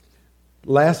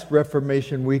Last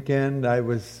Reformation weekend, I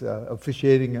was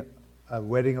officiating a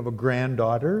wedding of a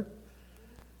granddaughter.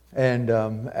 And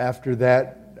after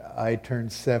that, I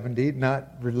turned 70. Not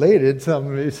related,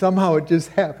 somehow it just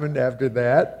happened after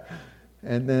that.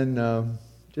 And then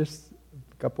just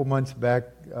a couple months back,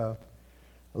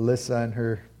 Alyssa and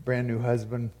her brand new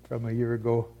husband from a year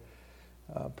ago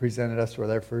presented us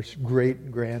with our first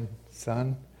great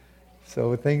grandson.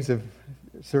 So things have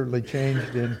certainly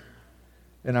changed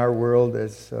in our world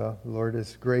as the Lord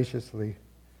has graciously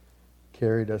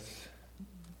carried us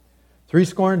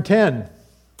 70.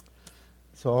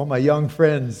 So all my young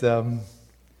friends, I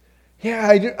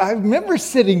remember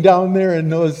sitting down there in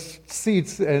those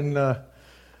seats and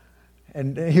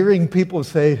hearing people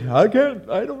say, I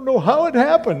don't know how it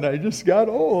happened, I just got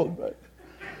old.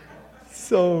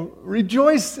 So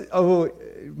rejoice,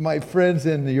 my friends,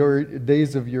 in your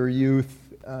days of your youth.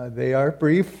 They are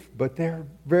brief, but they're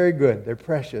very good. They're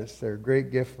precious. They're a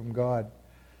great gift from God.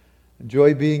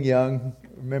 Enjoy being young.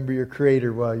 Remember your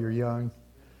Creator while you're young.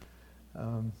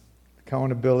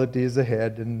 Accountability is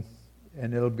ahead, and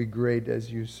it'll be great as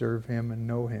you serve Him and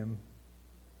know Him.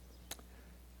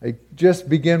 I just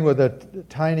begin with a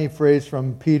tiny phrase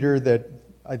from Peter that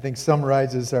I think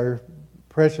summarizes our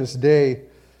precious day.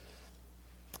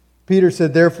 Peter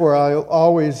said, "Therefore, I'll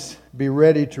always be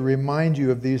ready to remind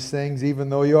you of these things, even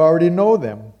though you already know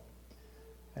them,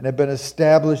 and have been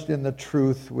established in the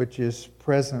truth which is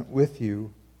present with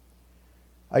you.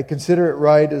 I consider it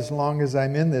right, as long as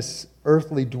I'm in this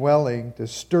earthly dwelling, to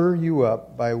stir you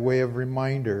up by way of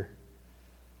reminder,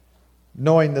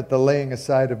 knowing that the laying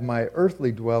aside of my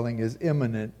earthly dwelling is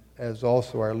imminent, as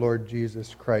also our Lord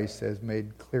Jesus Christ has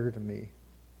made clear to me.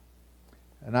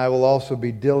 And I will also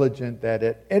be diligent that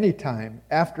at any time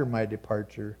after my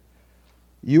departure,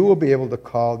 you will be able to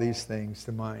call these things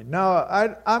to mind." Now,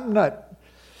 I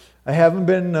haven't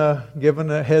been given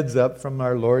a heads up from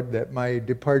our Lord that my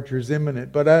departure is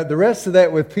imminent. But the rest of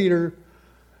that with Peter,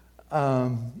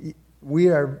 we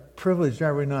are privileged,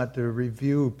 are we not, to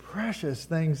review precious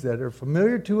things that are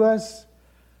familiar to us,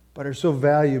 but are so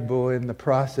valuable in the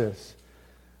process.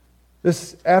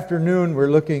 This afternoon,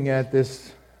 we're looking at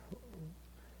this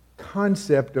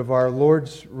concept of our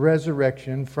Lord's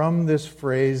resurrection from this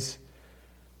phrase,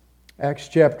 Acts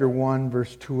chapter 1,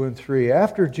 verse 2 and 3.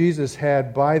 After Jesus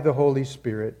had, by the Holy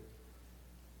Spirit,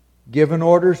 given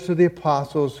orders to the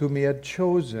apostles whom He had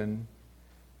chosen,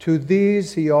 to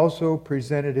these He also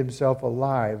presented Himself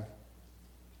alive.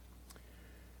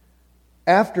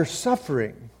 After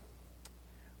suffering,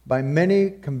 by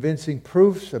many convincing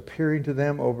proofs appearing to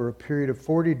them over a period of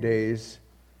 40 days,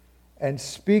 and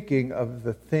speaking of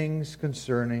the things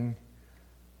concerning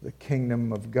the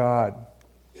kingdom of God.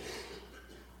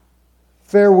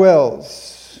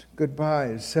 Farewells,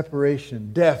 goodbyes,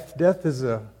 separation, death. Death is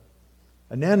an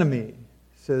enemy,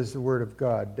 says the Word of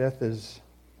God. Death is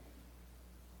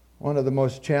one of the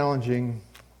most challenging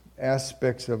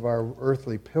aspects of our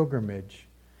earthly pilgrimage.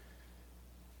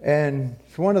 And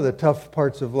it's one of the tough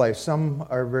parts of life. Some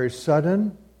are very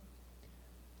sudden,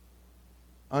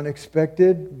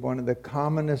 unexpected. One of the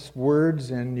commonest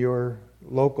words in your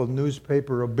local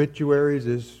newspaper obituaries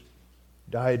is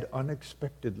died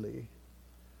unexpectedly.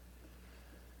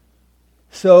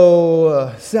 So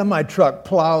a semi-truck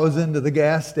plows into the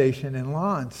gas station in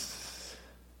Lawrence,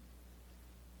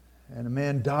 and a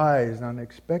man dies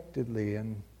unexpectedly,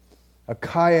 and a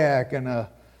kayak and a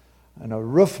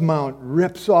roof mount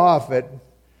rips off at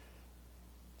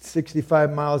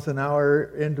 65 miles an hour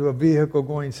into a vehicle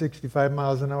going 65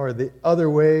 miles an hour the other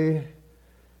way.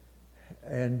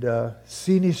 And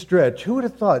Sini Stretch, who would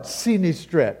have thought Sini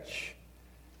Stretch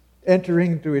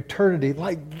entering into eternity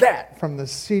like that from the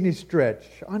Sini Stretch,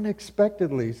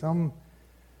 unexpectedly. Some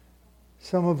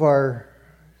of our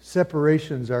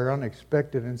separations are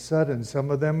unexpected and sudden. Some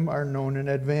of them are known in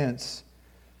advance.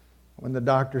 When the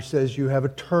doctor says you have a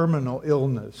terminal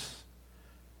illness,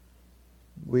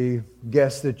 we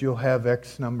guess that you'll have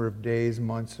X number of days,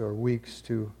 months, or weeks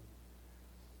to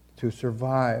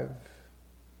survive.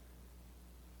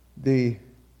 The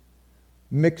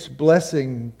mixed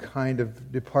blessing kind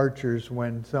of departures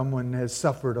when someone has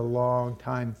suffered a long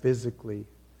time physically,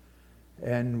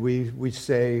 and we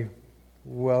say,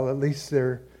 well, at least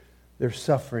their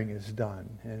suffering is done,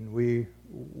 and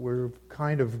we're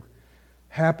kind of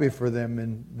happy for them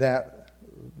in that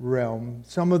realm.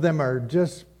 Some of them are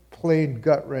just plain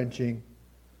gut-wrenching.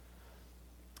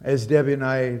 As Debbie and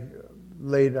I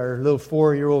laid our little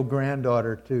 4-year-old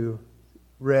granddaughter to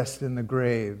rest in the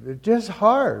grave, it's just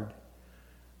hard.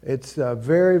 It's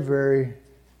very, very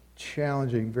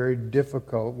challenging, very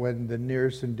difficult when the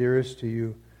nearest and dearest to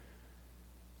you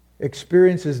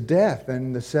experiences death,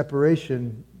 and the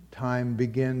separation time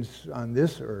begins on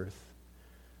this earth.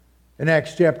 In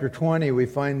Acts chapter 20, we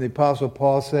find the Apostle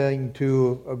Paul saying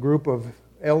to a group of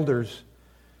elders,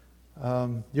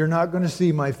 you're not going to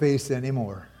see my face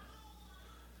anymore.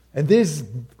 And these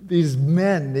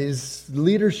men, these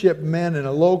leadership men in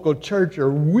a local church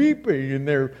are weeping and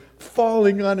they're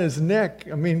falling on his neck.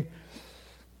 I mean,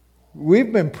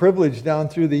 we've been privileged down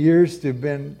through the years to have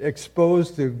been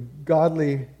exposed to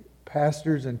godly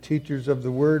pastors and teachers of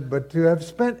the Word, but to have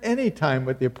spent any time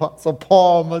with the Apostle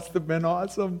Paul must have been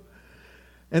awesome.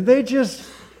 And it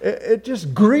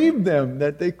just grieved them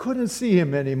that they couldn't see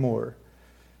him anymore.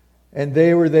 And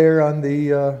they were there on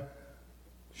the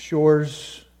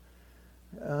shores,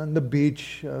 on the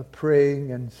beach,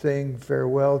 praying and saying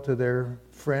farewell to their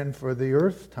friend for the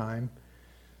earth time.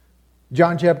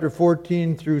 John chapter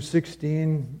 14 through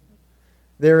 16,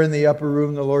 there in the upper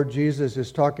room, the Lord Jesus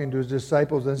is talking to his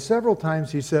disciples, and several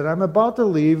times he said, I'm about to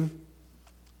leave,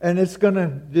 and it's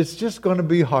just going to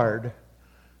be hard.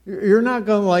 You're not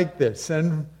going to like this.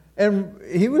 And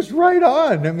he was right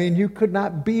on. I mean, you could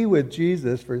not be with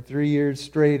Jesus for 3 years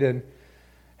straight and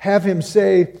have him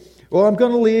say, well, I'm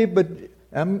going to leave, but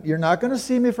you're not going to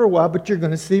see me for a while, but you're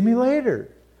going to see me later.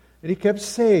 And he kept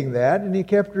saying that, and he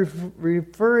kept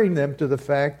referring them to the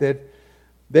fact that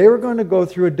they were going to go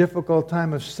through a difficult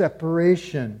time of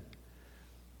separation.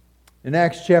 In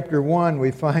Acts chapter 1, we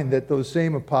find that those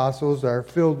same apostles are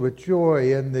filled with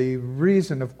joy, and the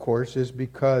reason, of course, is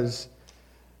because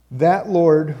that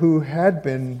Lord who had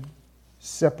been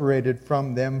separated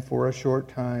from them for a short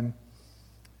time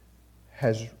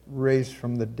has raised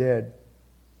from the dead.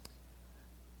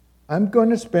 I'm going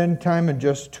to spend time in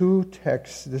just 2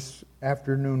 texts this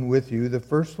afternoon with you. The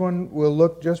first one we'll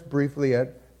look just briefly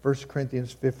at 1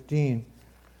 Corinthians 15,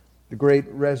 the great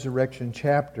resurrection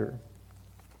chapter.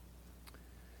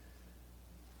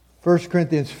 1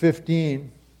 Corinthians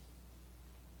 15,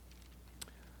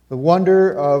 the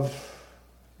wonder of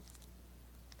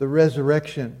the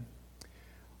resurrection.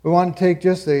 We want to take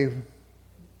just a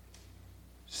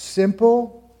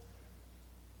simple,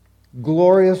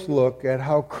 glorious look at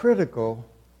how critical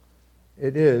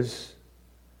it is,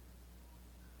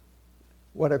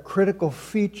 what a critical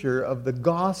feature of the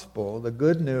gospel, the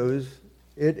good news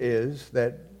it is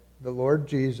that the Lord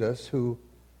Jesus, who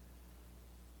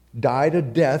died a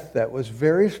death that was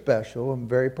very special and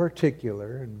very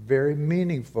particular and very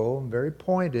meaningful and very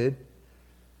pointed,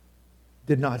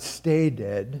 did not stay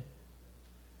dead,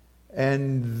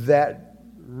 and that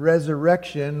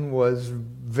resurrection was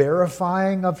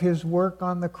verifying of his work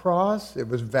on the cross. It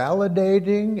was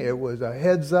validating. It was a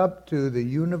heads up to the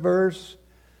universe.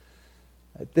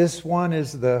 This one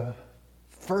is the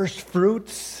first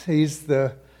fruits. He's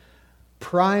the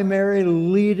primary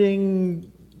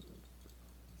leading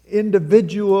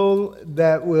individual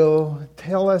that will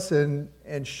tell us and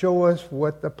show us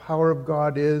what the power of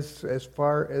God is as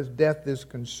far as death is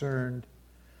concerned.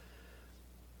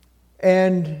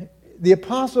 And the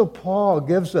Apostle Paul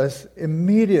gives us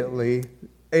immediately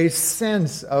a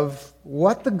sense of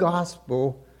what the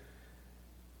gospel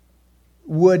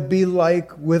would be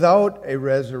like without a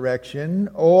resurrection,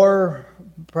 or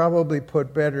probably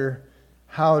put better,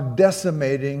 how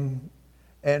decimating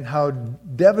and how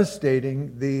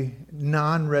devastating the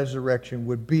non-resurrection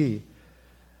would be.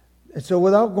 And so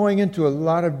without going into a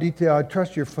lot of detail, I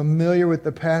trust you're familiar with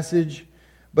the passage.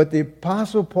 But the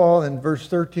Apostle Paul in verse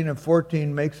 13 and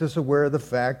 14 makes us aware of the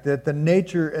fact that the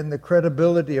nature and the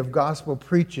credibility of gospel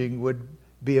preaching would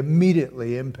be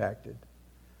immediately impacted.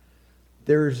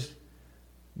 There's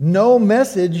no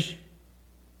message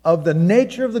of the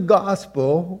nature of the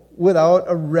gospel without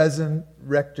a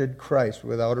resurrected Christ,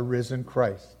 without a risen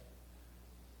Christ.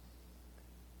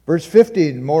 Verse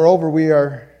 15, moreover, we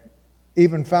are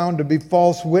even found to be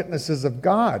false witnesses of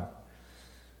God.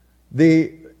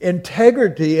 The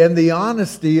integrity and the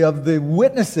honesty of the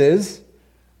witnesses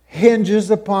hinges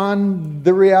upon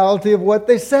the reality of what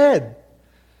they said.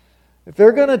 If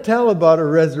they're going to tell about a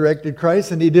resurrected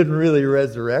Christ and he didn't really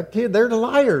resurrect, they're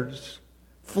liars.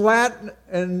 Flat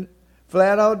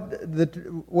out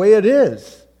the way it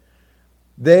is.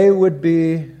 They would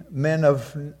be men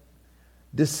of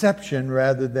deception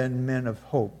rather than men of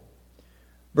hope.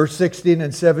 Verse 16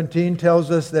 and 17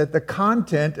 tells us that the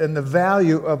content and the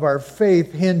value of our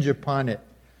faith hinge upon it.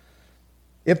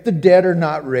 If the dead are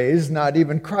not raised, not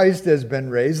even Christ has been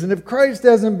raised. And if Christ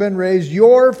hasn't been raised,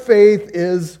 your faith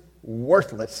is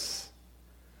worthless.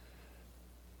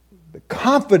 The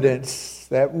confidence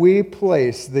that we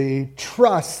place, the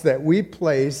trust that we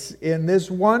place in this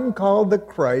one called the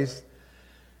Christ,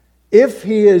 if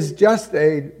he is just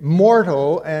a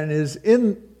mortal and is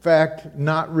in fact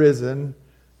not risen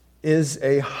is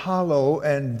a hollow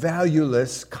and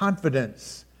valueless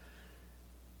confidence.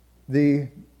 The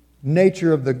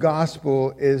nature of the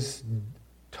gospel is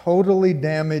totally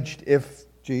damaged if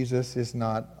Jesus is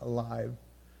not alive.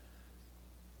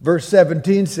 Verse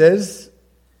 17 says,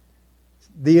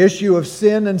 the issue of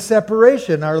sin and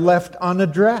separation are left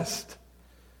unaddressed.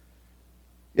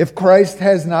 If Christ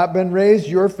has not been raised,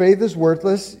 your faith is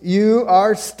worthless. You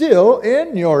are still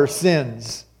in your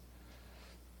sins.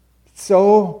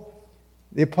 So,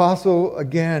 the apostle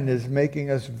again is making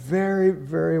us very,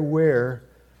 very aware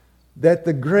that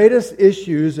the greatest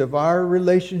issues of our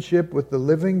relationship with the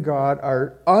living God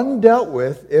are undealt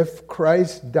with if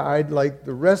Christ died like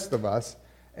the rest of us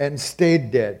and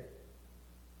stayed dead.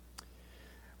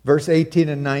 Verse 18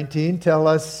 and 19 tell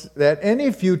us that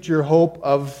any future hope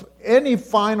of any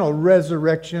final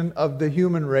resurrection of the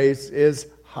human race is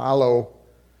hollow.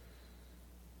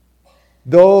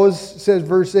 Those, says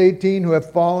verse 18, who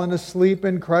have fallen asleep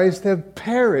in Christ have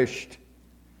perished.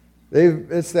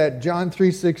 It's that John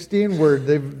 3:16 word.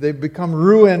 They've become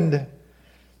ruined.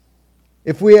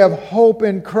 If we have hope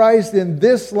in Christ in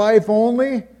this life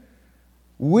only,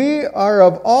 we are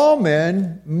of all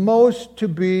men most to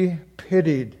be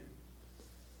pitied.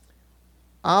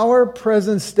 Our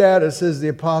present status, says the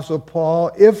Apostle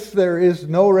Paul, if there is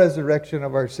no resurrection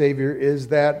of our Savior, is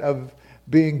that of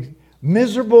being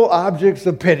miserable objects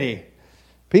of pity.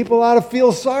 People ought to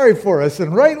feel sorry for us,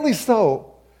 and rightly so.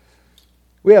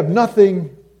 We have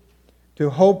nothing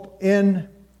to hope in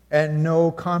and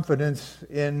no confidence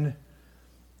in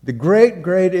the great,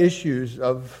 great issues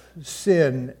of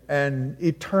sin and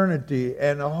eternity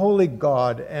and a holy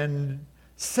God and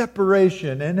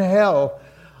separation and hell,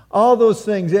 all those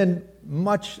things, and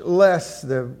much less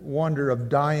the wonder of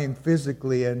dying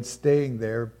physically and staying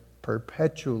there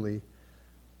perpetually.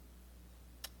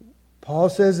 Paul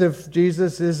says if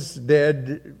Jesus is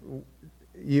dead,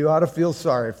 you ought to feel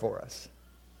sorry for us.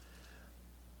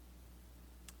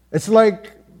 It's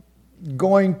like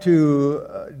going to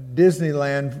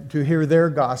Disneyland to hear their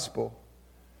gospel.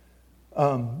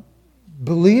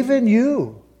 Believe in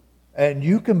you, and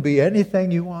you can be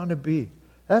anything you want to be.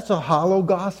 That's a hollow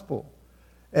gospel.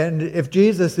 And if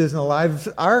Jesus isn't alive,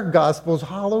 our gospel's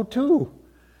hollow too.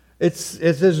 It's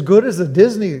as good as a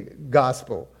Disney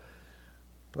gospel.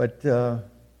 But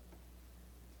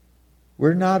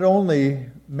we're not only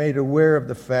made aware of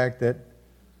the fact that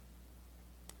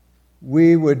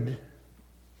we would,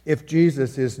 if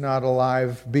Jesus is not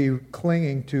alive, be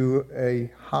clinging to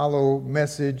a hollow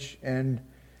message and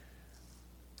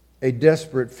a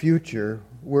desperate future,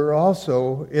 we're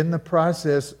also in the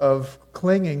process of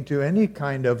clinging to any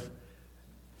kind of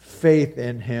faith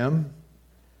in Him,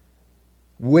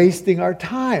 wasting our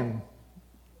time.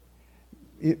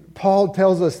 Paul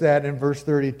tells us that in verse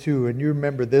 32, and you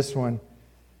remember this one.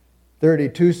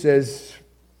 32 says,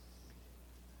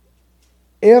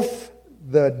 if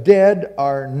the dead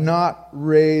are not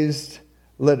raised,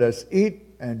 let us eat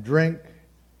and drink,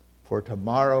 for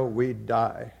tomorrow we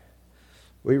die.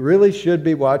 We really should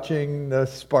be watching the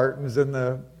Spartans and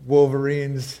the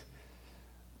Wolverines.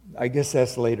 I guess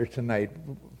that's later tonight.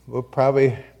 We'll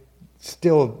probably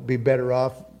still be better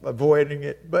off avoiding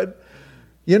it. But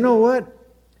you know what?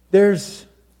 There's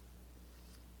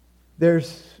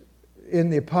in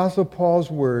the Apostle Paul's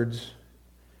words,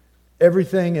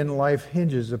 everything in life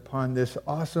hinges upon this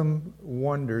awesome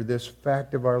wonder, this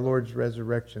fact of our Lord's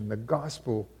resurrection. The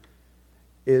gospel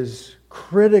is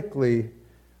critically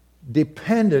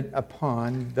dependent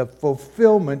upon the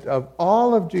fulfillment of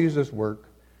all of Jesus' work,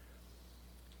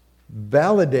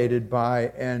 validated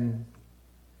by and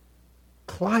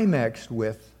climaxed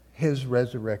with His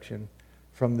resurrection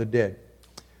from the dead.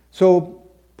 So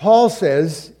Paul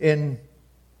says in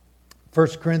 1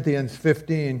 Corinthians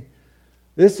 15,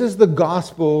 this is the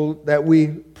gospel that we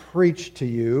preach to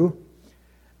you.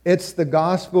 It's the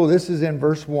gospel, this is in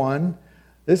verse 1.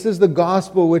 This is the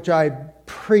gospel which I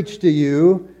preached to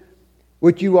you,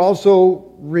 which you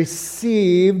also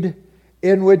received,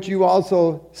 in which you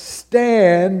also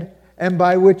stand, and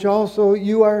by which also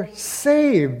you are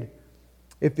saved,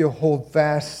 if you hold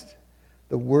fast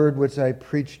the word which I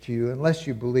preached to you, unless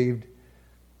you believed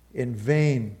in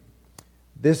vain.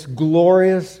 This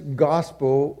glorious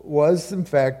gospel was, in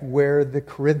fact, where the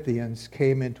Corinthians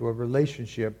came into a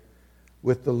relationship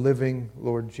with the living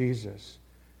Lord Jesus.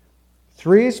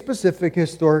 3 specific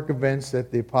historic events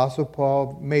that the Apostle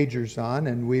Paul majors on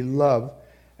and we love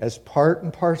as part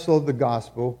and parcel of the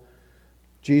gospel: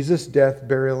 Jesus' death,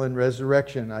 burial, and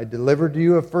resurrection. I delivered to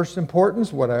you of first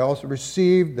importance what I also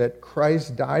received, that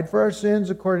Christ died for our sins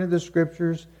according to the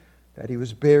Scriptures, that He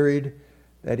was buried,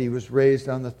 that he was raised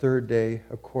on the third day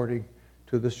according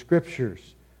to the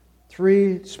Scriptures.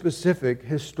 3 specific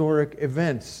historic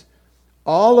events.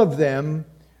 All of them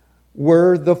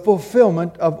were the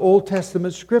fulfillment of Old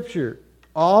Testament Scripture.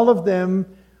 All of them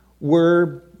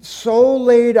were so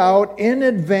laid out in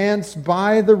advance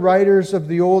by the writers of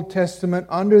the Old Testament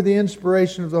under the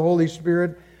inspiration of the Holy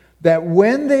Spirit that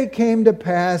when they came to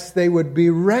pass, they would be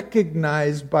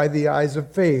recognized by the eyes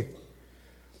of faith.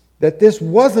 That this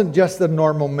wasn't just a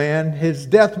normal man, his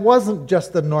death wasn't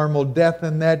just a normal death,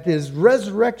 and that his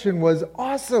resurrection was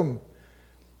awesome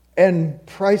and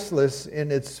priceless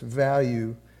in its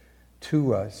value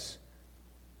to us.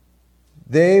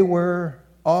 They were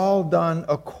all done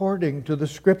according to the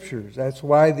Scriptures. That's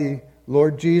why the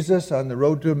Lord Jesus on the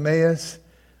road to Emmaus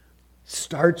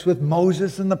starts with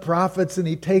Moses and the prophets, and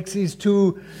he takes these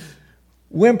 2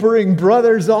 whimpering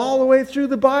brothers all the way through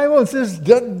the Bible and says,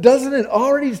 doesn't it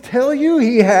already tell you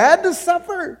he had to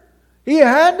suffer? He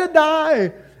had to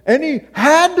die, and he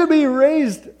had to be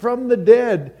raised from the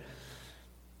dead.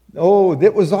 Oh,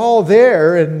 it was all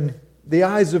there, and the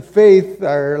eyes of faith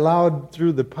are allowed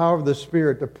through the power of the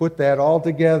Spirit to put that all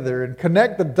together and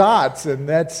connect the dots, and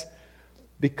that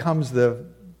becomes the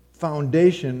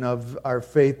foundation of our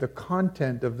faith, the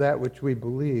content of that which we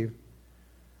believe.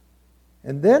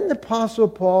 And then the Apostle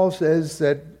Paul says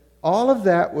that all of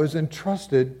that was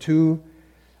entrusted to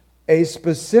a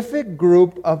specific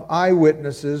group of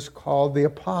eyewitnesses called the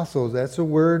apostles. That's a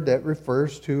word that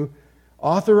refers to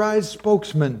authorized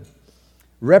spokesmen,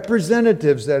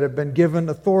 representatives that have been given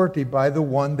authority by the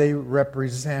one they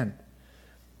represent.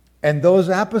 And those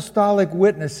apostolic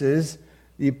witnesses,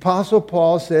 the Apostle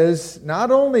Paul says, not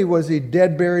only was he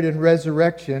dead, buried, and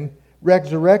resurrected,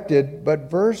 but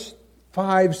verse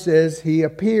 5 says he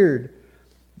appeared.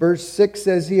 Verse 6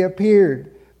 says he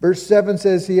appeared. Verse 7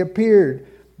 says he appeared.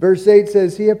 Verse 8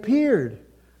 says he appeared.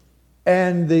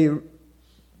 And the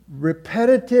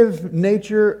repetitive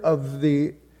nature of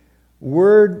the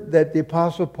word that the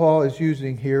Apostle Paul is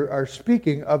using here are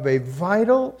speaking of a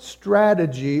vital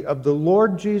strategy of the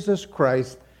Lord Jesus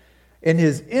Christ in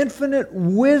His infinite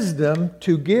wisdom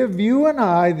to give you and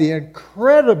I the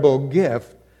incredible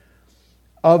gift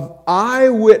of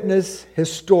eyewitness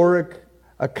historic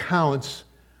accounts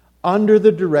under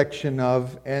the direction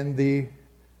of and the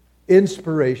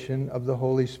inspiration of the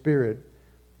Holy Spirit.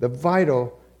 The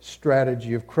vital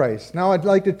strategy of Christ. Now I'd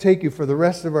like to take you for the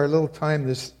rest of our little time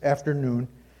this afternoon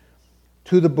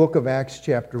to the book of Acts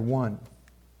chapter 1.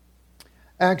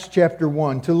 Acts chapter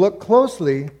 1, to look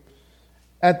closely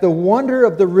at the wonder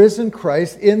of the risen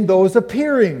Christ in those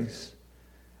appearings,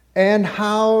 and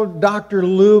how Dr.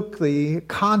 Luke, the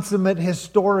consummate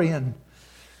historian,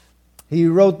 he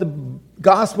wrote the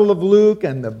Gospel of Luke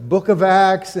and the book of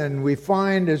Acts, and we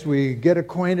find as we get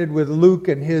acquainted with Luke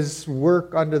and his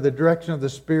work under the direction of the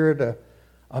Spirit,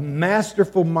 a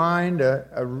masterful mind,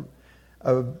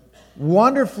 a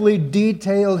wonderfully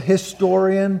detailed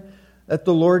historian that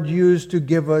the Lord used to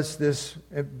give us this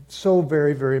so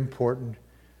very, very important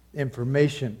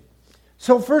information.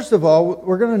 So first of all,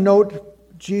 we're going to note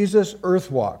Jesus' earth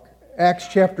walk. Acts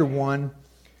chapter 1,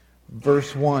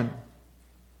 verse 1.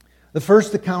 The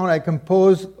first account I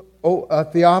composed,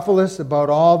 Theophilus, about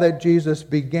all that Jesus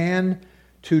began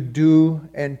to do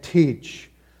and teach.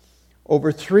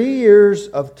 Over 3 years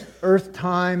of earth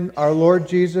time, our Lord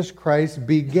Jesus Christ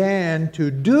began to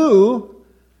do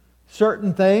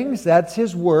certain things. That's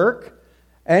His work.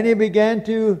 And He began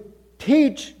to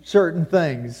teach certain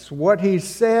things. What He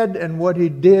said and what He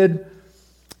did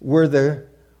were the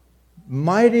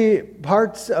mighty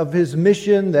parts of His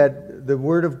mission that the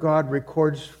Word of God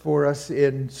records for us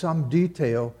in some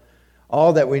detail.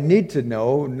 All that we need to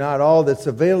know, not all that's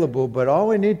available, but all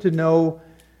we need to know,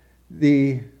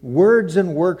 the words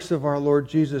and works of our Lord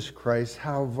Jesus Christ,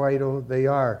 how vital they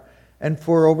are. And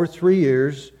for over 3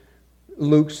 years,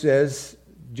 Luke says,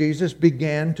 Jesus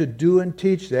began to do and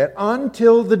teach that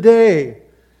until the day.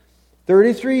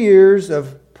 33 years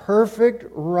of perfect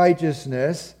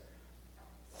righteousness,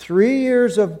 3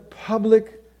 years of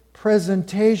public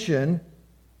presentation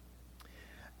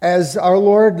as our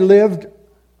Lord lived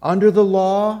under the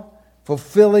law,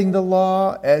 fulfilling the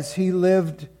law, as He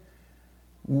lived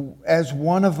as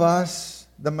one of us,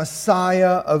 the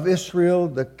Messiah of Israel,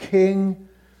 the King,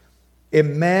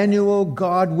 Emmanuel,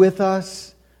 God with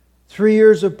us. 3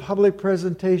 years of public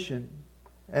presentation.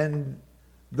 And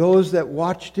those that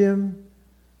watched Him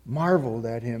marveled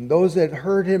at Him. Those that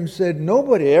heard Him said,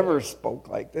 nobody ever spoke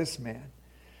like this man.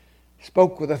 He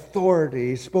spoke with authority.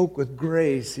 He spoke with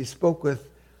grace. He spoke with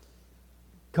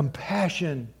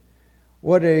compassion.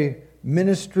 What a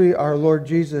ministry our Lord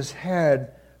Jesus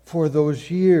had for those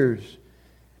years.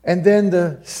 And then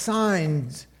the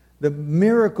signs, the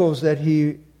miracles that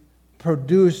he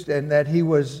produced and that he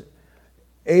was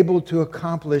able to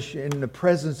accomplish in the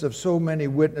presence of so many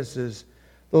witnesses,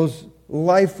 those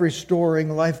life-restoring,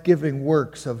 life-giving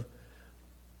works of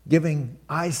giving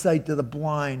eyesight to the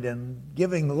blind and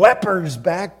giving lepers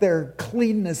back their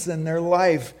cleanness in their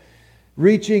life,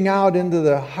 reaching out into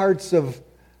the hearts of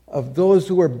those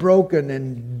who are broken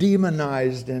and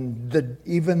demonized and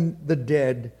even the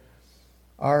dead.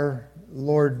 Our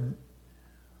Lord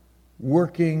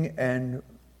working and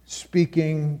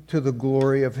speaking to the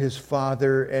glory of his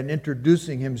Father and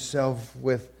introducing himself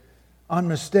with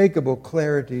unmistakable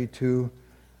clarity to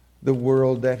the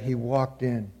world that he walked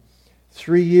in.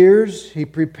 3 years, he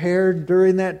prepared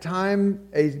during that time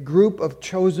a group of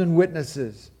chosen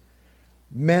witnesses,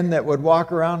 men that would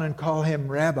walk around and call him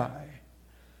rabbi,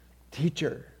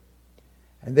 teacher.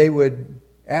 And they would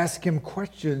ask him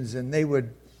questions, and they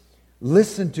would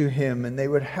listen to him, and they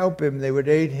would help him, they would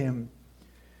aid him.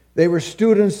 They were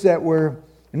students that were,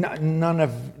 none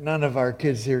of our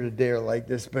kids here today are like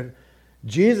this, but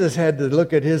Jesus had to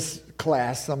look at his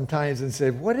class sometimes and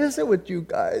say, "What is it with you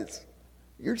guys?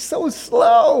 You're so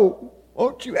slow.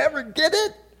 Won't you ever get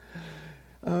it?"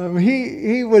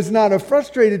 He was not a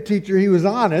frustrated teacher. He was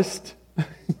honest.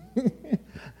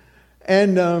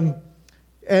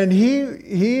 and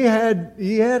he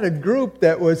had a group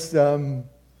that was,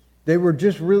 they were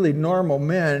just really normal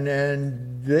men,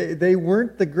 and they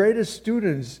weren't the greatest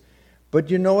students. But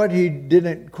you know what? He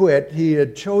didn't quit. He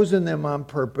had chosen them on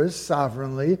purpose,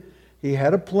 sovereignly. He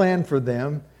had a plan for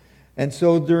them. And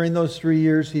so during those 3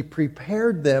 years, he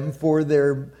prepared them for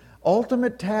their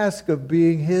ultimate task of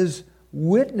being his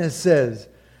witnesses.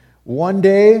 One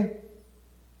day,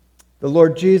 the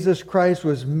Lord Jesus Christ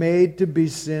was made to be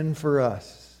sin for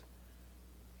us.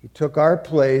 He took our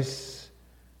place.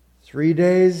 3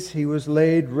 days he was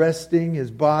laid resting.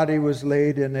 His body was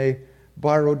laid in a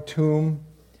borrowed tomb.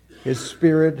 His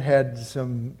spirit had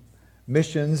some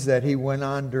missions that he went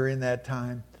on during that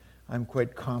time, I'm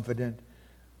quite confident.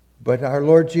 But our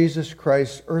Lord Jesus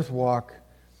Christ's earth walk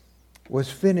was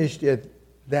finished at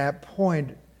that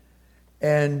point.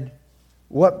 And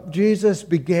what Jesus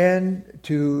began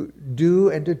to do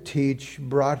and to teach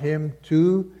brought him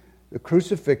to the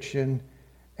crucifixion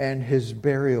and his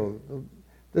burial.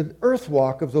 The earth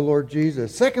walk of the Lord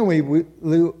Jesus. Secondly, we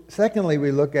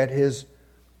look at his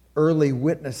early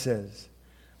witnesses.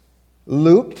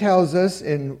 Luke tells us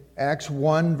in Acts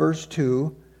 1 verse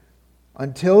 2,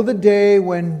 until the day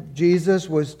when Jesus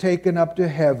was taken up to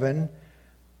heaven,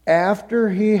 after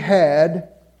he had,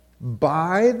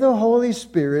 by the Holy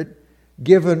Spirit,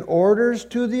 given orders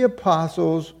to the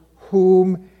apostles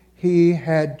whom he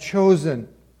had chosen.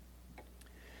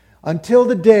 Until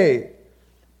the day,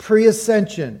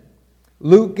 pre-ascension,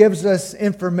 Luke gives us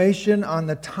information on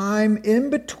the time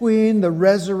in between the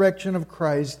resurrection of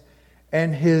Christ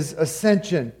and his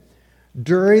ascension.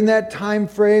 During that time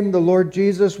frame, the Lord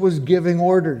Jesus was giving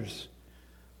orders.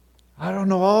 I don't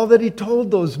know all that he told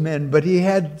those men, but he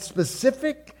had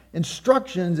specific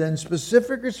instructions and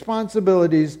specific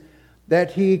responsibilities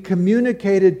that he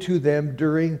communicated to them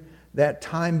during that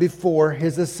time before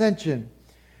his ascension.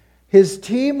 His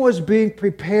team was being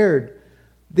prepared.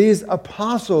 These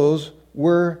apostles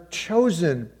were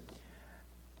chosen.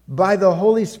 By the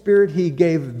Holy Spirit, he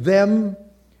gave them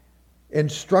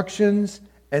instructions.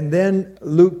 And then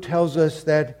Luke tells us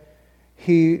that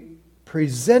he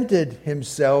presented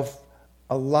himself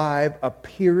alive,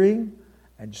 appearing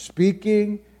and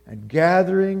speaking and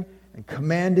gathering and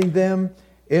commanding them,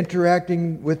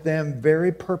 interacting with them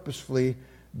very purposefully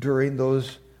during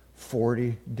those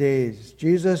 40 days.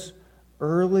 Jesus'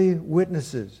 early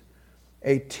witnesses.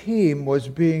 A team was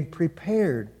being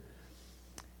prepared.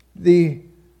 The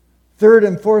 3rd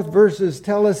and 4th verses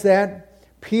tell us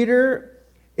that Peter,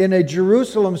 in a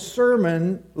Jerusalem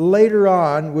sermon later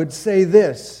on, would say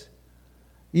this: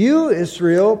 "You,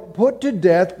 Israel, put to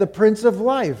death the Prince of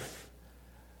Life,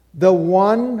 the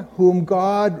one whom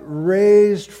God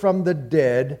raised from the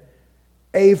dead,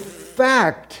 a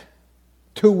fact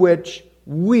to which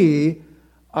we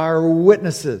are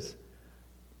witnesses."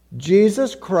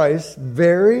 Jesus Christ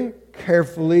very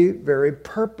carefully, very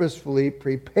purposefully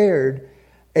prepared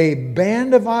a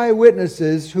band of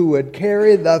eyewitnesses who would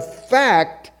carry the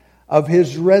fact of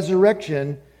his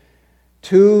resurrection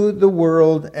to the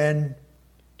world and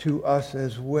to us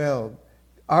as well.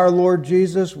 Our Lord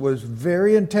Jesus was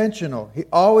very intentional. He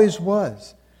always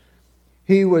was.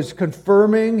 He was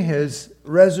confirming his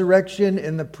resurrection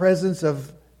in the presence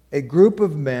of a group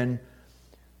of men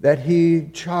that he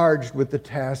charged with the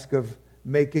task of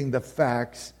making the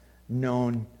facts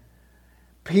known.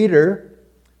 Peter,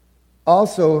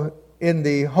 also in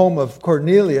the home of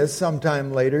Cornelius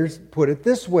sometime later put it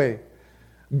this way: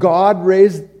 God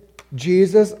raised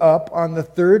Jesus up on the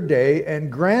third day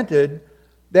and granted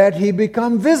that he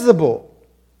become visible,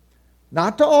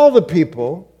 not to all the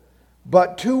people,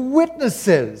 but to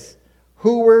witnesses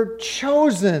who were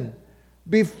chosen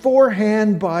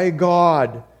beforehand by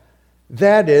God.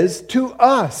 That is, to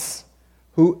us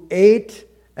who ate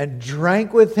and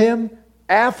drank with him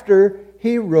after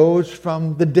he rose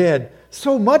from the dead.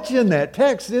 So much in that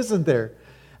text, isn't there?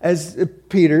 As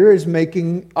Peter is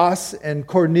making us and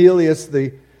Cornelius,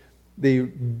 the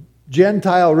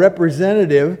Gentile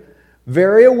representative,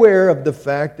 very aware of the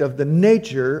fact of the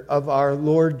nature of our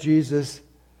Lord Jesus'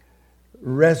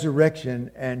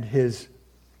 resurrection and his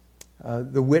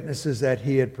the witnesses that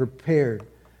he had prepared.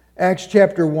 Acts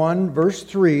chapter 1, verse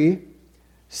 3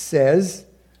 says,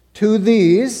 to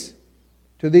these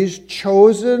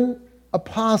chosen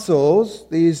apostles,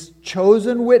 these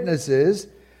chosen witnesses,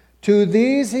 to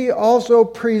these he also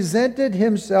presented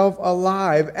himself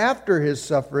alive after his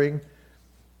suffering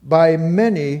by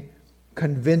many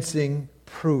convincing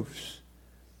proofs.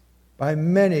 By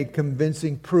many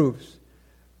convincing proofs.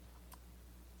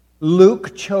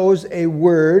 Luke chose a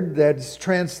word that's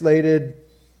translated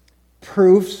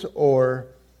proofs or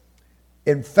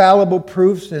infallible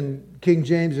proofs in King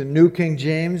James and New King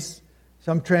James.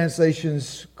 Some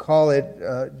translations call it,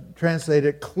 translate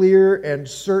it clear and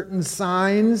certain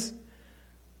signs.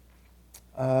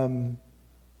 ESV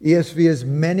is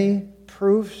many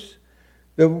proofs.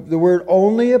 The word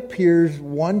only appears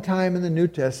one time in the New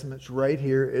Testament. It's right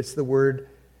here. It's the word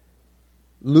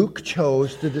Luke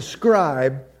chose to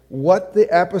describe what the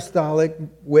apostolic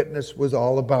witness was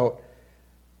all about.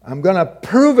 I'm going to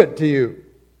prove it to you.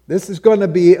 This is going to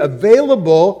be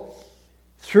available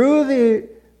through the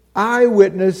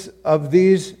eyewitness of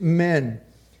these men.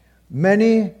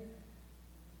 Many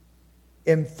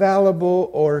infallible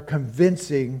or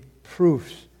convincing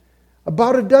proofs.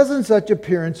 About a dozen such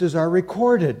appearances are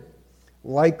recorded.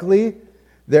 Likely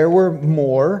there were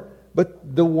more,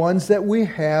 but the ones that we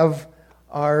have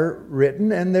are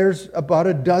written, and there's about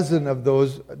a dozen of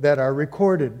those that are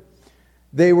recorded.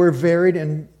 They were varied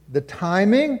in the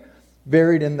timing,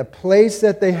 varied in the place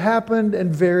that they happened,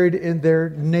 and varied in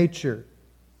their nature.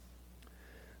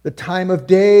 The time of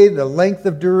day, the length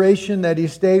of duration that he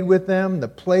stayed with them, the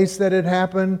place that it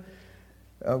happened.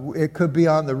 It could be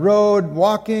on the road,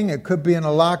 walking. It could be in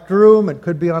a locked room. It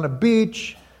could be on a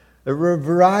beach. There were a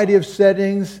variety of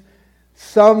settings.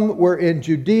 Some were in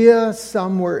Judea.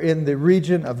 Some were in the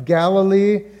region of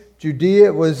Galilee.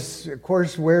 Judea was, of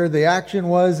course, where the action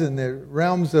was in the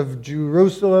realms of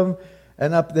Jerusalem.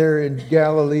 And up there in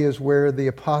Galilee is where the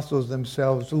apostles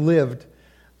themselves lived.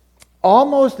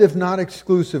 Almost, if not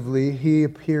exclusively, he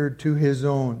appeared to his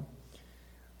own.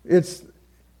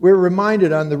 We're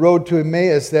reminded on the road to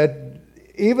Emmaus that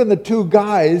even the two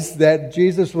guys that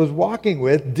Jesus was walking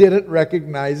with didn't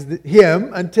recognize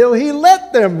him until he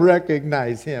let them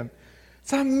recognize him.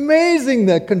 It's amazing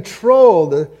the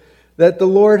control that the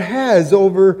Lord has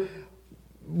over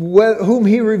whom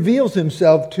he reveals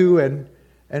himself to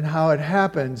and how it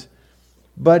happens.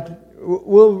 But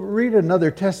we'll read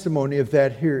another testimony of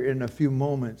that here in a few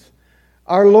moments.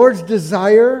 Our Lord's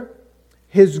desire,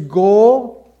 his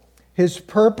goal, his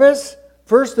purpose,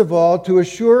 first of all, to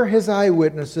assure his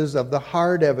eyewitnesses of the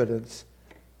hard evidence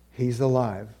he's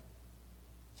alive.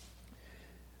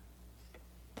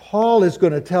 Paul is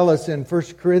going to tell us in 1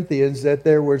 Corinthians that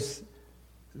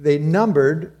they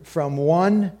numbered from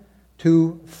 1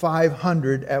 to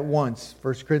 500 at once.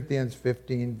 1 Corinthians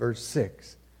 15, verse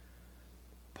 6.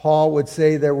 Paul would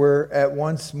say there were at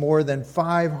once more than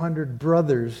 500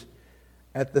 brothers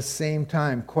at the same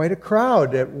time. Quite a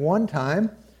crowd at one time.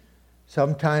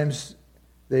 Sometimes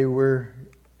they were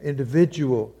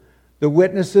individual. The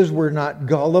witnesses were not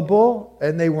gullible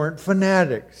and they weren't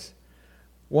fanatics.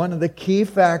 One of the key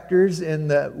factors in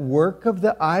the work of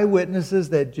the eyewitnesses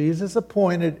that Jesus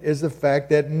appointed is the fact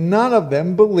that none of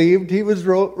them believed he was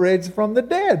raised from the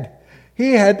dead.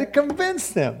 He had to convince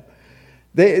them.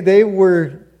 They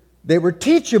were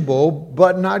teachable,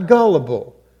 but not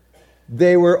gullible.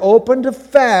 They were open to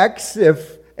facts,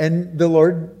 and the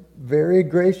Lord very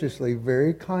graciously,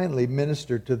 very kindly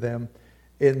ministered to them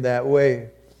in that way.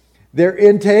 Their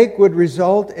intake would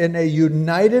result in a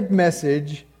united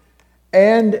message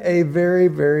and a very,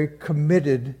 very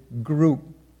committed group.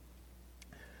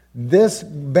 This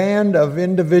band of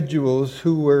individuals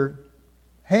who were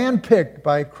handpicked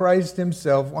by Christ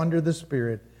himself under the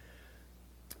Spirit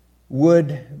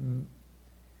would,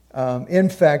 in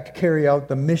fact, carry out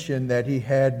the mission that he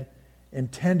had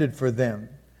intended for them.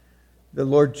 the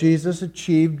Lord Jesus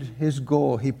achieved his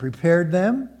goal. He prepared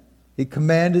them. He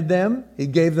commanded them. He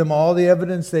gave them all the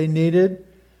evidence they needed.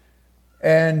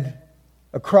 And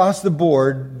across the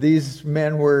board, these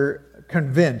men were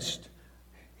convinced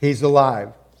he's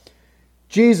alive.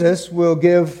 Jesus will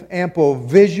give ample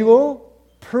visual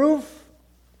proof.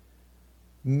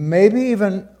 Maybe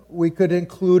even we could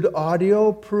include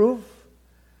audio proof.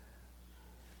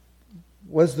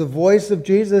 Was the voice of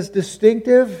Jesus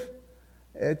distinctive?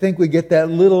 I think we get that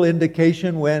little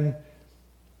indication when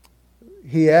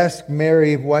he asked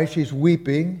Mary why she's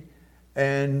weeping.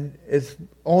 And it's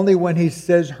only when he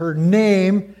says her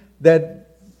name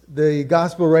that the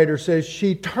gospel writer says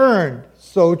she turned.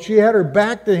 So she had her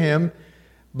back to him.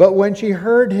 But when she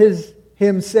heard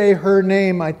him say her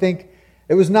name, I think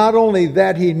it was not only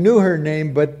that he knew her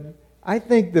name, but I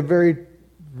think the very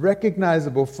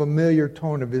recognizable, familiar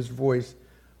tone of his voice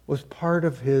was part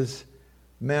of his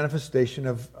manifestation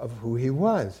of who he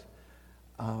was.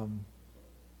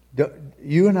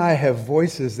 You and I have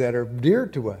voices that are dear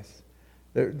to us,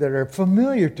 that are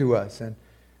familiar to us. And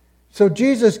so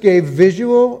Jesus gave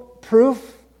visual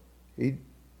proof.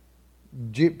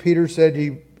 Peter said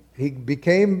he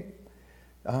became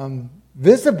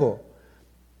visible.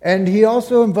 And he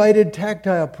also invited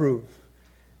tactile proof.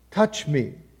 Touch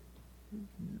me.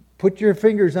 Put your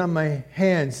fingers on my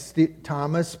hands,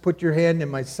 Thomas. Put your hand in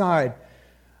my side.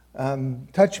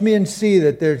 Touch me and see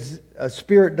that there's a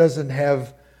spirit doesn't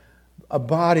have a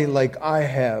body like I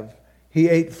have. He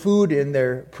ate food in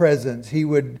their presence. He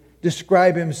would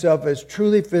describe himself as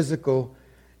truly physical.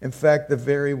 In fact, the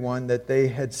very one that they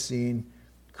had seen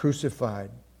crucified.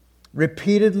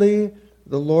 Repeatedly,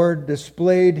 the Lord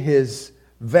displayed his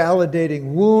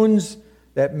validating wounds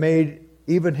that made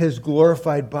even his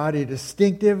glorified body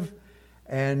distinctive,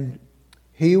 and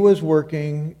he was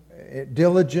working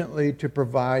diligently to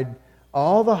provide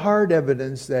all the hard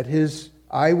evidence that his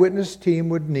eyewitness team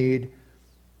would need.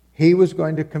 He was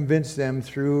going to convince them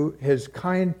through his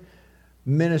kind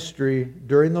ministry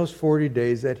during those 40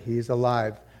 days that he's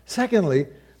alive. Secondly,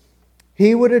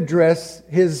 he would address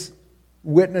his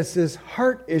witnesses'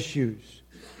 heart issues.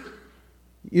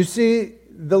 You see,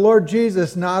 the Lord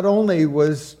Jesus not only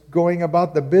was going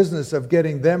about the business of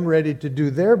getting them ready to do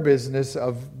their business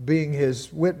of being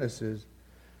his witnesses,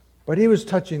 but he was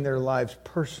touching their lives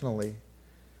personally.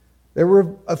 There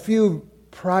were a few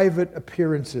private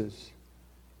appearances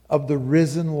of the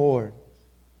risen Lord.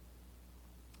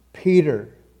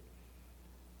 Peter,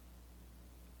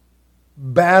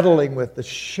 battling with the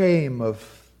shame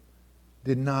of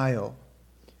denial.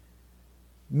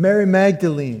 Mary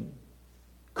Magdalene,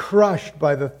 crushed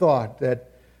by the thought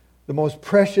that the most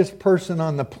precious person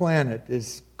on the planet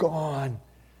is gone.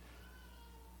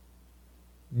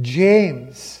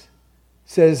 James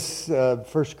says,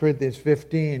 1 Corinthians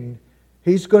 15,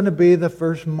 he's going to be the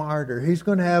first martyr. He's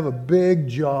going to have a big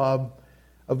job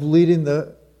of leading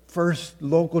the first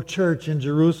local church in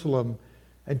Jerusalem.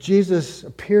 And Jesus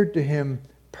appeared to him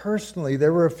personally.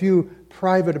 There were a few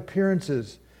private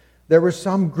appearances. There were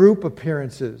some group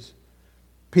appearances.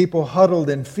 People huddled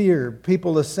in fear.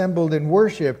 People assembled in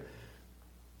worship.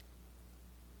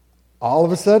 All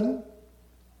of a sudden,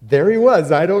 there he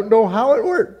was. I don't know how it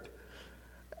worked.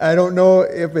 I don't know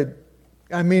if it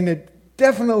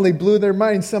definitely blew their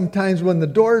minds sometimes when the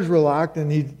doors were locked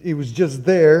and he was just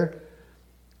there.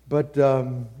 But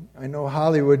I know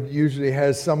Hollywood usually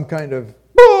has some kind of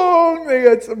boom, they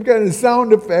got some kind of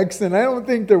sound effects, and I don't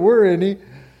think there were any.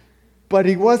 But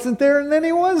he wasn't there, and then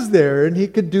he was there, and he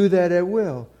could do that at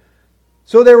will.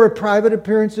 So there were private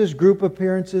appearances, group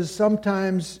appearances.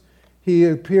 Sometimes he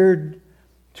appeared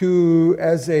to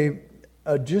as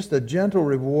just a gentle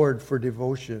reward for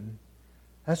devotion.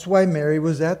 That's why Mary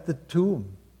was at the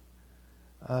tomb.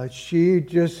 She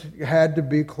just had to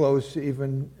be close,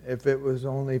 even if it was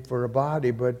only for a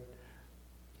body, but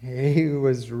he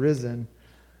was risen.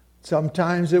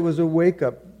 Sometimes it was a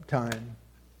wake-up time.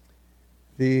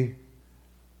 The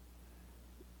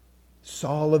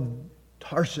Saul of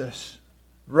Tarsus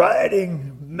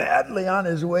riding madly on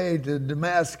his way to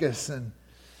Damascus and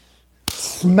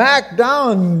smack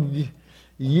down,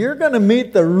 you're going to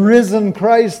meet the risen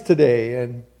Christ today.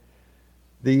 And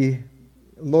the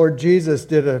Lord Jesus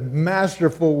did a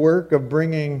masterful work of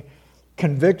bringing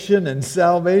conviction and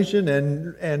salvation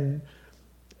and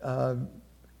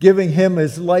giving him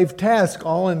his life task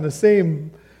all in the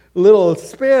same little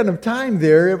span of time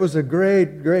there. It was a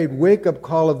great, great wake-up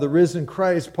call of the risen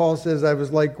Christ. Paul says, I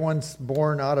was like once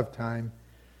born out of time.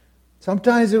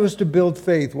 Sometimes it was to build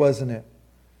faith, wasn't it?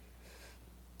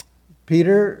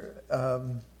 Peter,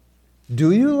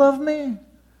 do you love me?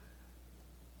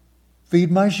 feed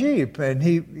my sheep. And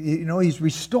he's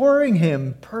restoring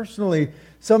him personally.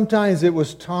 Sometimes it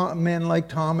was men like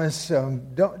Thomas,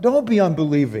 don't be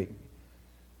unbelieving.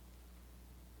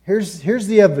 Here's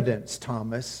the evidence,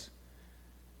 Thomas.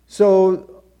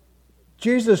 So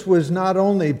Jesus was not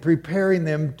only preparing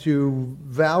them to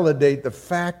validate the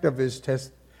fact of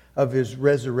his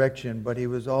resurrection, but he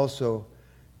was also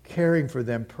caring for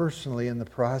them personally in the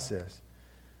process.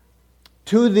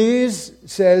 To these,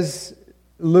 says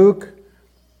Luke,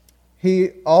 he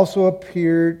also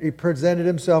appeared, he presented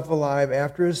himself alive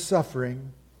after his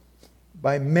suffering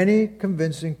by many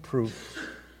convincing proofs,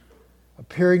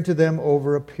 appearing to them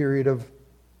over a period of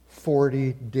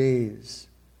 40 days.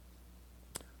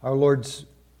 Our Lord's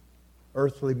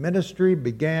earthly ministry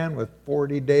began with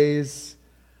 40 days,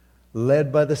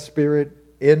 led by the Spirit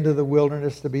into the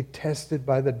wilderness to be tested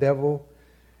by the devil.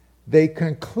 They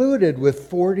concluded with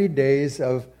 40 days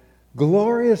of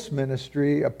glorious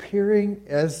ministry, appearing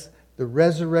as the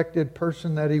resurrected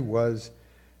person that he was,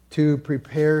 to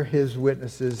prepare his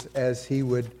witnesses as he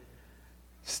would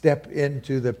step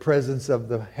into the presence of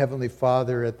the Heavenly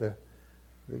Father at the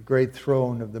great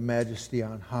throne of the Majesty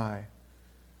on high.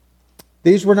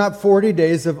 These were not 40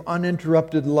 days of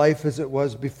uninterrupted life as it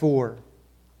was before.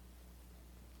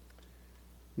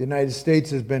 The United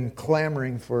States has been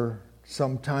clamoring for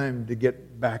some time to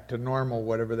get back to normal,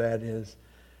 whatever that is.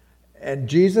 And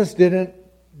Jesus didn't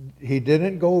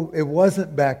go, it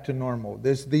wasn't back to normal.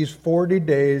 These 40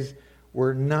 days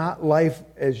were not life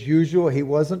as usual. He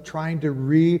wasn't trying to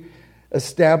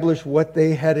re-establish what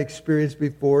they had experienced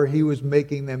before. He was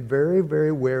making them very, very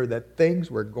aware that things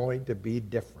were going to be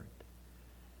different.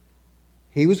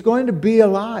 He was going to be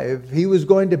alive. He was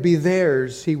going to be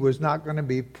theirs. He was not going to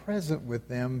be present with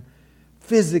them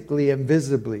physically and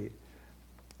visibly.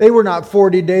 They were not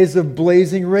 40 days of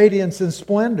blazing radiance and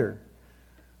splendor.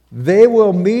 They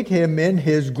will meet him in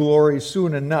his glory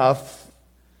soon enough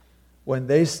when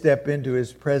they step into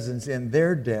his presence in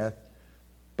their death.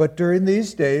 But during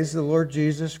these days, the Lord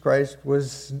Jesus Christ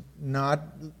was not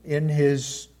in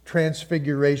his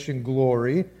transfiguration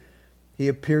glory. He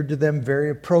appeared to them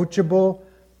very approachable,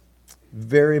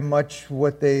 very much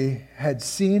what they had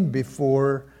seen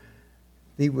before.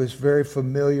 He was very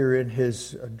familiar in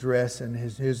his address and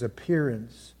his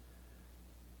appearance.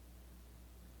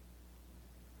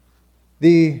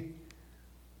 The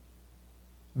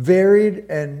varied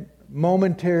and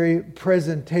momentary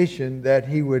presentation that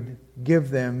he would give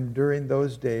them during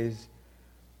those days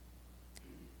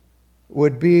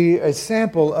would be a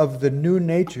sample of the new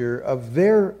nature of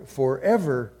their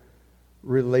forever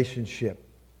relationship.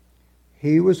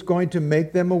 He was going to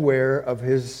make them aware of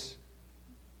his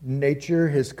nature,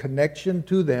 his connection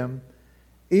to them,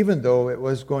 even though it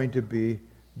was going to be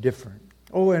different.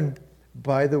 Oh, and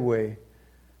by the way,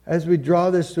 as we draw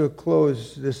this to a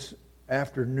close this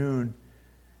afternoon,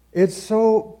 it's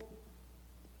so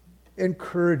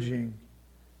encouraging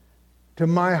to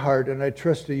my heart, and I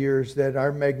trust to yours, that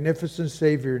our magnificent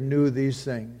Savior knew these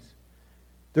things.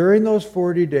 During those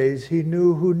 40 days, he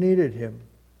knew who needed him.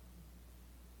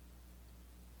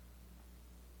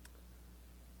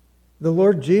 The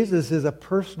Lord Jesus is a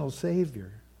personal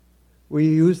Savior. We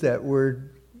use that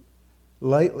word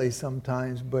lightly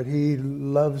sometimes, but he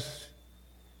loves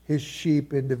his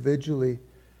sheep individually.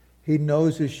 He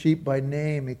knows his sheep by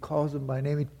name. He calls them by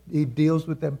name. He deals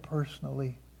with them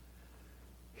personally.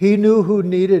 He knew who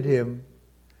needed him.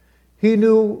 He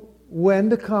knew when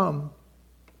to come.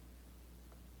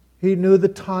 He knew the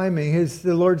timing.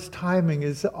 The Lord's timing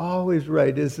is always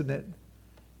right, isn't it?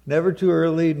 Never too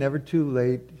early, never too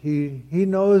late. He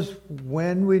knows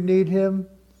when we need him.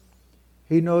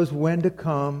 He knows when to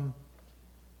come.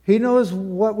 He knows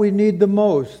what we need the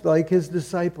most, like his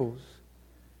disciples.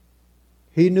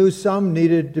 He knew some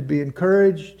needed to be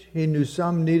encouraged. He knew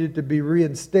some needed to be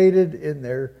reinstated in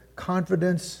their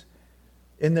confidence,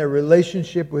 in their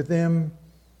relationship with him.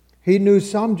 He knew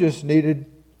some just needed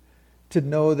to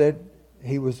know that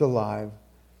he was alive.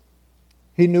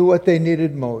 He knew what they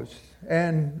needed most.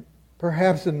 And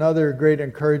perhaps another great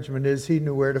encouragement is he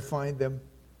knew where to find them.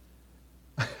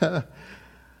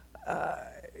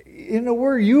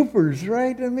 We're youpers,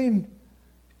 right?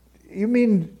 You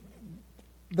mean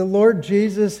the Lord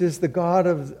Jesus is the God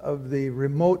of the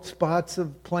remote spots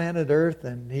of planet Earth,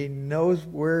 and he knows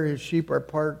where his sheep are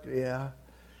parked? Yeah.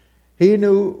 He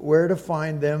knew where to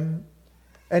find them,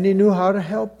 and he knew how to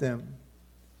help them.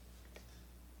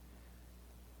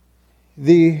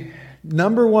 The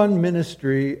number one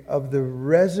ministry of the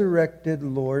resurrected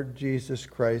Lord Jesus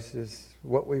Christ is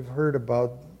what we've heard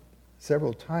about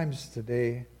several times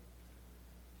today.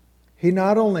 He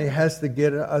not only has to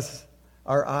get us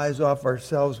our eyes off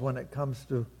ourselves when it comes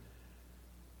to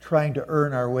trying to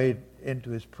earn our way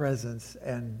into His presence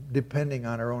and depending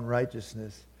on our own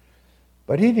righteousness.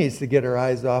 But He needs to get our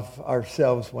eyes off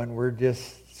ourselves when we're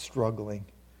just struggling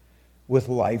with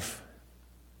life.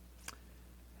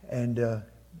 And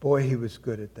boy, He was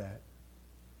good at that.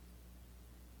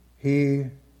 He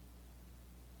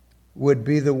would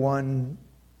be the one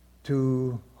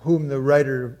to whom the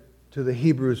writer to the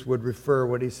Hebrews would refer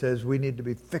when he says we need to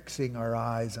be fixing our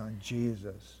eyes on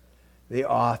Jesus, the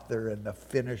author and the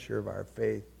finisher of our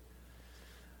faith.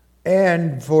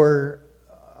 And for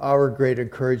our great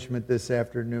encouragement this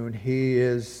afternoon, He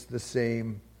is the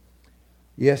same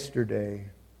yesterday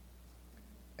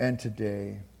and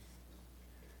today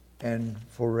and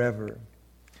forever.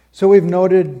 So we've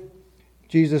noted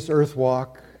Jesus' earth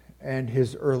walk and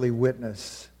His early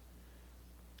witness.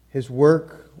 His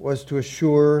work was to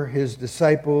assure His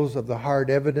disciples of the hard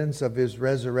evidence of His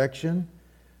resurrection,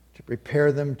 to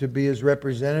prepare them to be His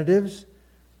representatives,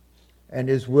 and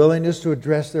His willingness to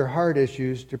address their heart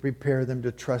issues to prepare them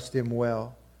to trust Him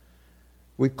well.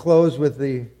 We close with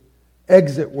the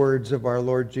exit words of our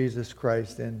Lord Jesus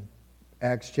Christ in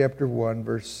Acts chapter 1,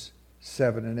 verse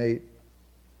 7 and 8.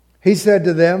 He said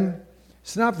to them,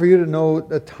 "It's not for you to know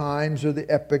the times or the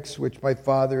epochs which my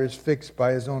Father has fixed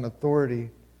by His own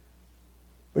authority,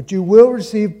 but you will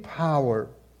receive power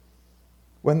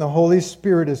when the Holy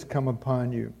Spirit has come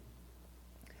upon you.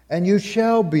 And you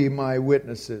shall be my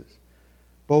witnesses,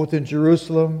 both in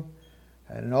Jerusalem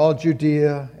and in all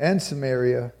Judea and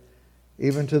Samaria,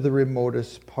 even to the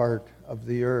remotest part of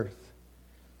the earth."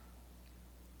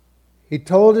 He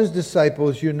told His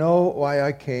disciples, "You know why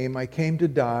I came. I came to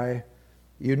die.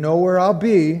 You know where I'll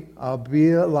be. I'll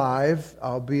be alive.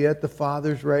 I'll be at the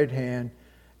Father's right hand.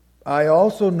 I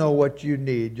also know what you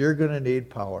need. You're going to need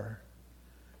power."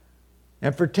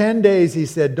 And for 10 days He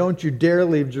said, "Don't you dare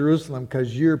leave Jerusalem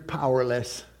because you're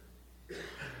powerless."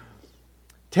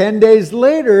 10 days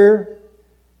later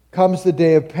comes the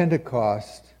day of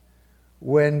Pentecost,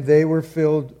 when they were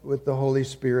filled with the Holy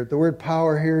Spirit. The word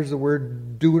power here is the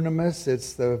word dunamis.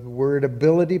 It's the word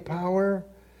ability power.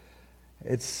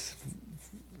 It's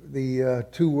the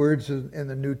two words in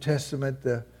the New Testament,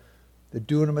 the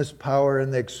dunamis power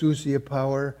and the exousia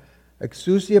power.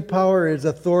 Exousia power is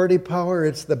authority power.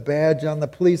 It's the badge on the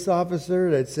police officer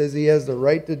that says he has the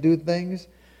right to do things.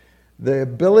 The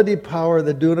ability power,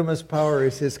 the dunamis power,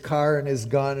 is his car and his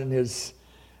gun and his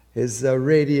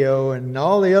radio and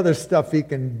all the other stuff he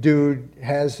can do,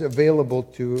 has available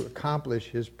to accomplish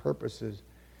his purposes.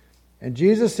 And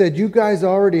Jesus said, "You guys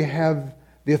already have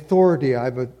the authority.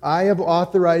 I have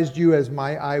authorized you as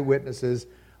my eyewitnesses.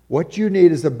 What you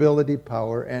need is ability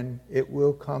power, and it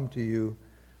will come to you."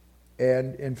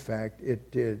 And in fact,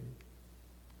 it did.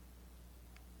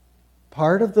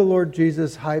 Part of the Lord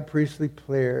Jesus' high priestly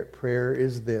prayer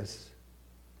is this: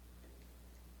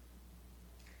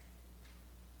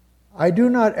 "I do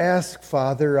not ask,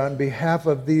 Father, on behalf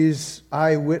of these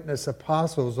eyewitness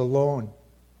apostles alone."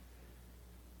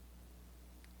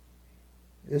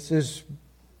 This is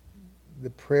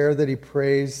the prayer that He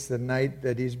prays the night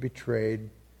that He's betrayed.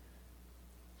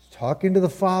 He's talking to the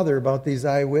Father about these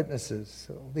eyewitnesses,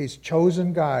 so these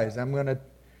chosen guys. I'm going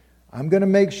to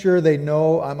make sure they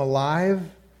know I'm alive.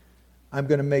 I'm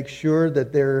going to make sure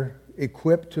that they're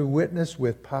equipped to witness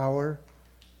with power.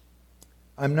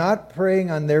 I'm not praying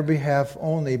on their behalf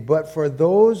only, but for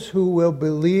those who will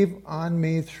believe on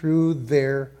me through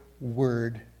their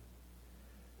word.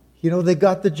 You know, they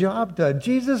got the job done.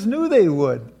 Jesus knew they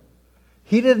would.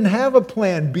 He didn't have a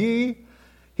plan B.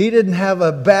 He didn't have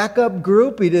a backup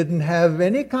group. He didn't have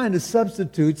any kind of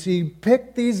substitutes. He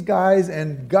picked these guys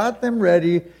and got them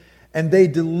ready, and they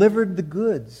delivered the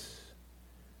goods.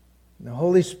 The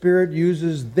Holy Spirit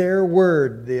uses their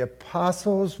word, the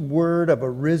apostles' word of a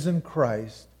risen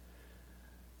Christ.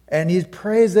 And He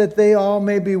prays that they all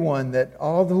may be one, that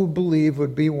all who believe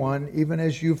would be one, even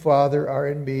as you, Father, are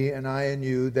in me and I in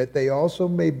you, that they also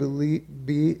may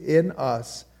be in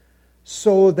us,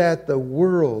 so that the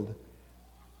world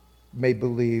may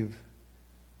believe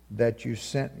that you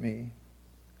sent me.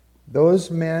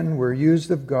 Those men were used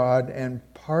of God, and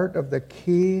part of the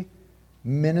key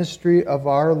ministry of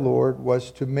our Lord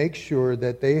was to make sure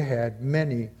that they had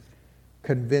many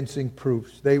convincing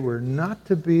proofs. They were not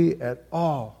to be at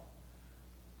all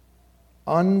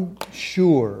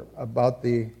unsure about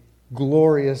the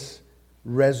glorious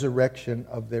resurrection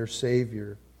of their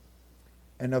Savior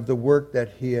and of the work that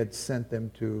He had sent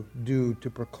them to do, to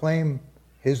proclaim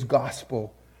His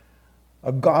gospel,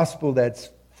 a gospel that's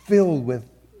filled with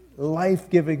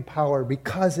life-giving power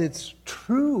because it's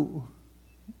true.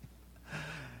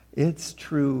 It's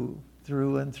true.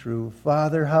 through and through.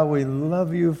 Father, how we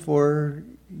love you for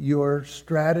your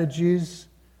strategies,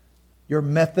 your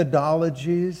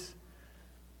methodologies,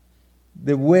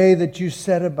 the way that you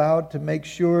set about to make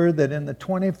sure that in the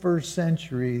 21st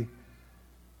century,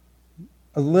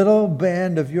 a little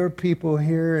band of your people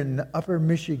here in Upper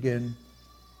Michigan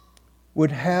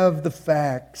would have the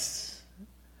facts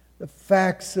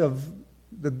of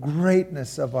the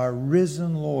greatness of our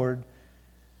risen Lord,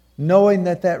 knowing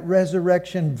that that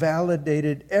resurrection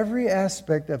validated every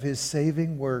aspect of his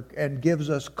saving work and gives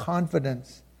us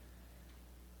confidence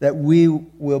that we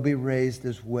will be raised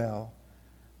as well,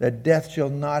 that death shall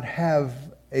not have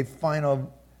a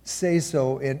final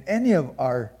say-so in any of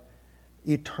our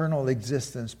eternal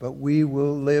existence, but we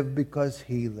will live because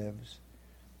he lives.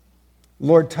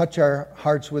 Lord, touch our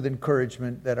hearts with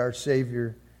encouragement that our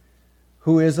Savior,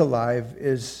 who is alive,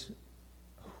 is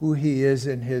who he is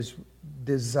in his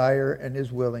desire and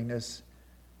his willingness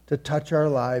to touch our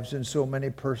lives in so many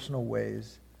personal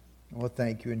ways. And we'll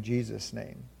thank you in Jesus'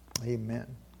 name. Amen.